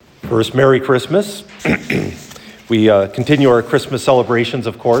First, Merry Christmas. We continue our Christmas celebrations,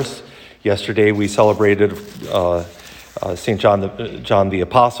 of course. Yesterday we celebrated St. John the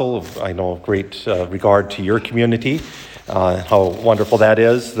Apostle. I know of great regard to your community, how wonderful that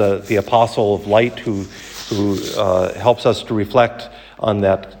is. The Apostle of Light who helps us to reflect on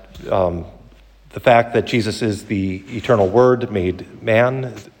that, the fact that Jesus is the eternal Word made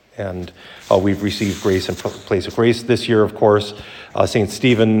man, and we've received grace in place of grace this year, of course. St.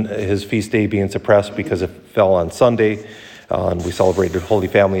 Stephen, his feast day being suppressed because it fell on Sunday, and we celebrated Holy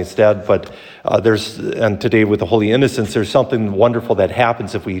Family instead. But and today with the Holy Innocents, there's something wonderful that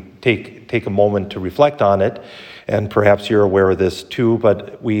happens if we take a moment to reflect on it. And perhaps you're aware of this too,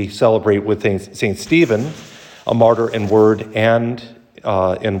 but we celebrate with St. Stephen, a martyr in word and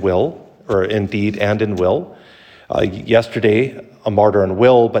in will, or in deed and in will. Yesterday, a martyr in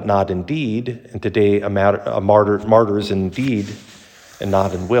will, but not in deed. And today, martyrs in deed and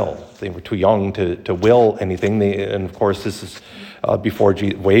not in will. They were too young to will anything. And of course, this is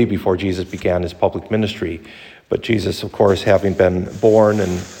way before Jesus began his public ministry. But Jesus, of course, having been born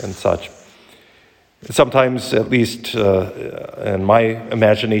and such. Sometimes, at least in my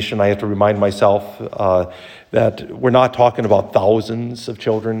imagination, I have to remind myself that we're not talking about thousands of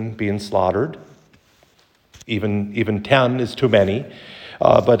children being slaughtered. Even 10 is too many,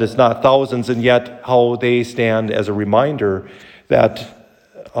 but it's not thousands, and yet how they stand as a reminder that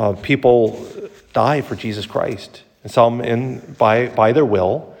people die for Jesus Christ, and some by their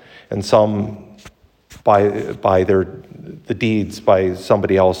will, and some by the deeds, by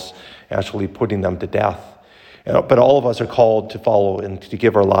somebody else actually putting them to death. But all of us are called to follow and to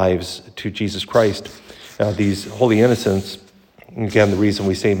give our lives to Jesus Christ. Now, these holy innocents, again, the reason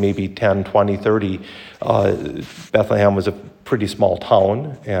we say maybe 10, 20, 30, Bethlehem was a pretty small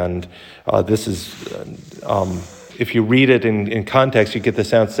town, and this is, if you read it in context, you get the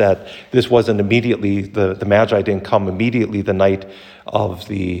sense that this wasn't immediately, the Magi didn't come immediately the night of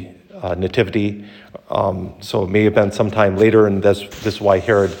the Nativity, so it may have been sometime later, and this is why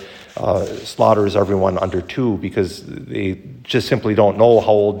Herod slaughters everyone under 2, because they just simply don't know how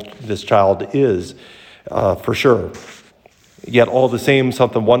old this child is for sure. Yet all the same,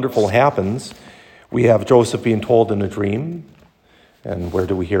 something wonderful happens. We have Joseph being told in a dream. And where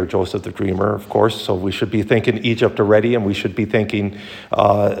do we hear Joseph the dreamer? Of course, so we should be thinking Egypt already, and we should be thinking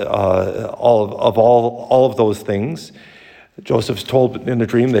all of those things. Joseph's told in a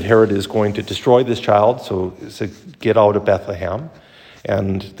dream that Herod is going to destroy this child, so get out of Bethlehem.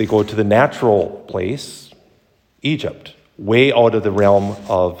 And they go to the natural place, Egypt, way out of the realm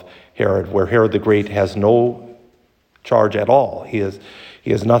of Herod, where Herod the Great has no charge at all. He has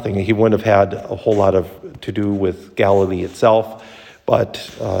nothing. He wouldn't have had a whole lot to do with Galilee itself, but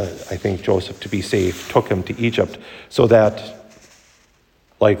I think Joseph, to be safe, took him to Egypt, so that,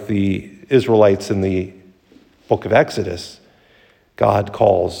 like the Israelites in the book of Exodus, God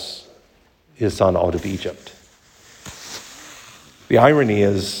calls his son out of Egypt. The irony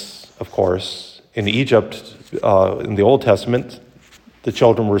is, of course, in Egypt, in the Old Testament, the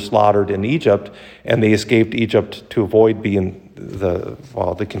children were slaughtered in Egypt, and they escaped Egypt to avoid being the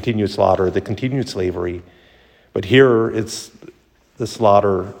continued slaughter, the continued slavery. But here, it's the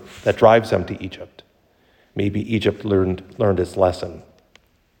slaughter that drives them to Egypt. Maybe Egypt learned its lesson.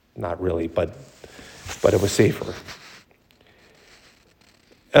 Not really, but it was safer.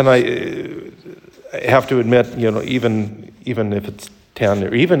 And I have to admit, even if it's 10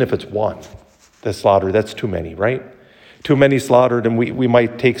 or even if it's 1, the slaughter, that's too many, right? Too many slaughtered, and we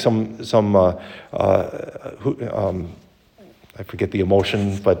might take some I forget the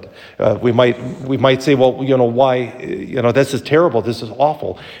emotion, but we might say, well, why, this is terrible, this is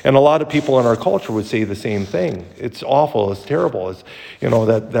awful. And a lot of people in our culture would say the same thing. It's awful, it's terrible. It's,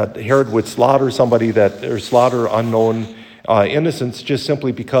 that Herod would slaughter somebody or slaughter unknown innocents just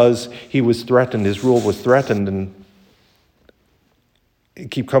simply because he was threatened, his rule was threatened, and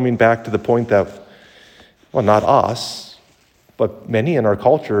keep coming back to the point that, well, not us, but many in our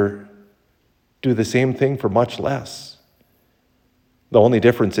culture do the same thing for much less. The only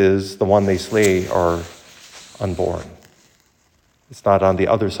difference is the one they slay are unborn. It's not on the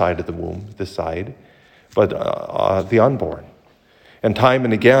other side of the womb, this side, but the unborn. And time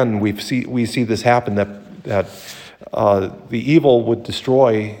and again, we see this happen, that the evil would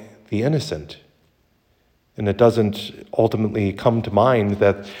destroy the innocent. And it doesn't ultimately come to mind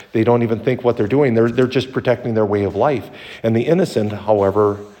that they don't even think what they're doing. They're just protecting their way of life. And the innocent,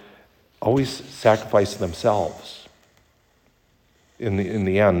 however, always sacrifice themselves. In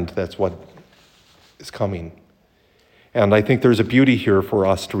the end, that's what is coming. And I think there's a beauty here for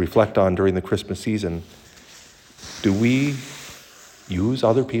us to reflect on during the Christmas season. Do we use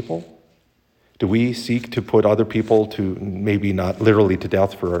other people? Do we seek to put other people to, maybe not literally to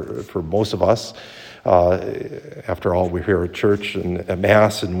death for most of us? After all, we're here at church and at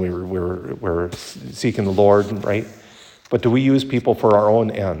Mass, and we're seeking the Lord, right? But do we use people for our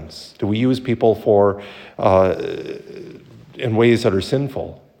own ends? Do we use people for in ways that are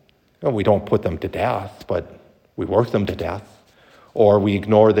sinful? Well, we don't put them to death, but we work them to death. Or we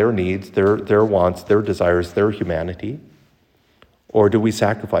ignore their needs, their wants, their desires, their humanity. Or do we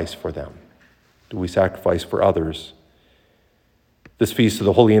sacrifice for them? Do we sacrifice for others? This Feast of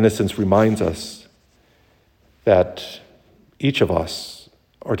the Holy Innocents reminds us that each of us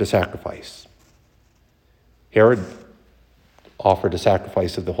are to sacrifice. Herod offered a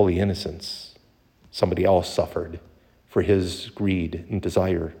sacrifice of the Holy Innocents. Somebody else suffered for his greed and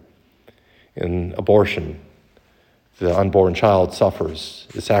desire. In abortion, the unborn child suffers,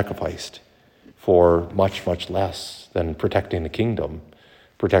 is sacrificed for much, much less than protecting the kingdom,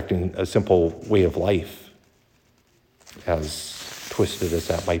 protecting a simple way of life, as twisted as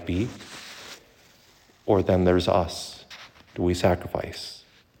that might be. Or then there's us. Do we sacrifice?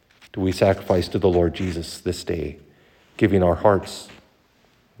 Do we sacrifice to the Lord Jesus this day, giving our hearts?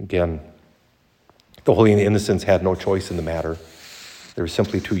 Again, the Holy Innocents had no choice in the matter. They were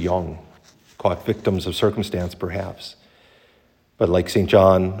simply too young, caught victims of circumstance perhaps. But like St.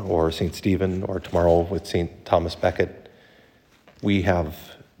 John or St. Stephen, or tomorrow with St. Thomas Becket, we have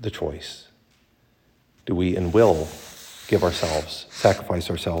the choice. Do we and will give ourselves, sacrifice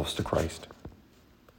ourselves to Christ?